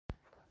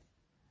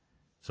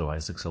So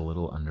Isaac's a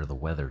little under the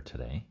weather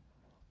today.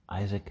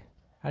 Isaac,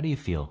 how do you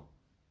feel?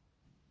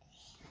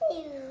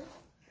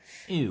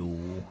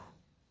 Ew.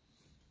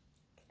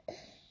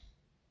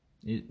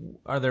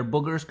 Are there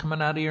boogers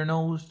coming out of your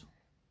nose?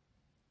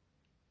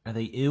 Are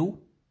they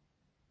ew?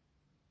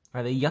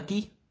 Are they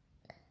yucky?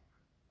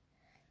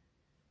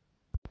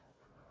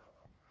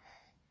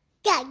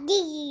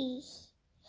 Daddy.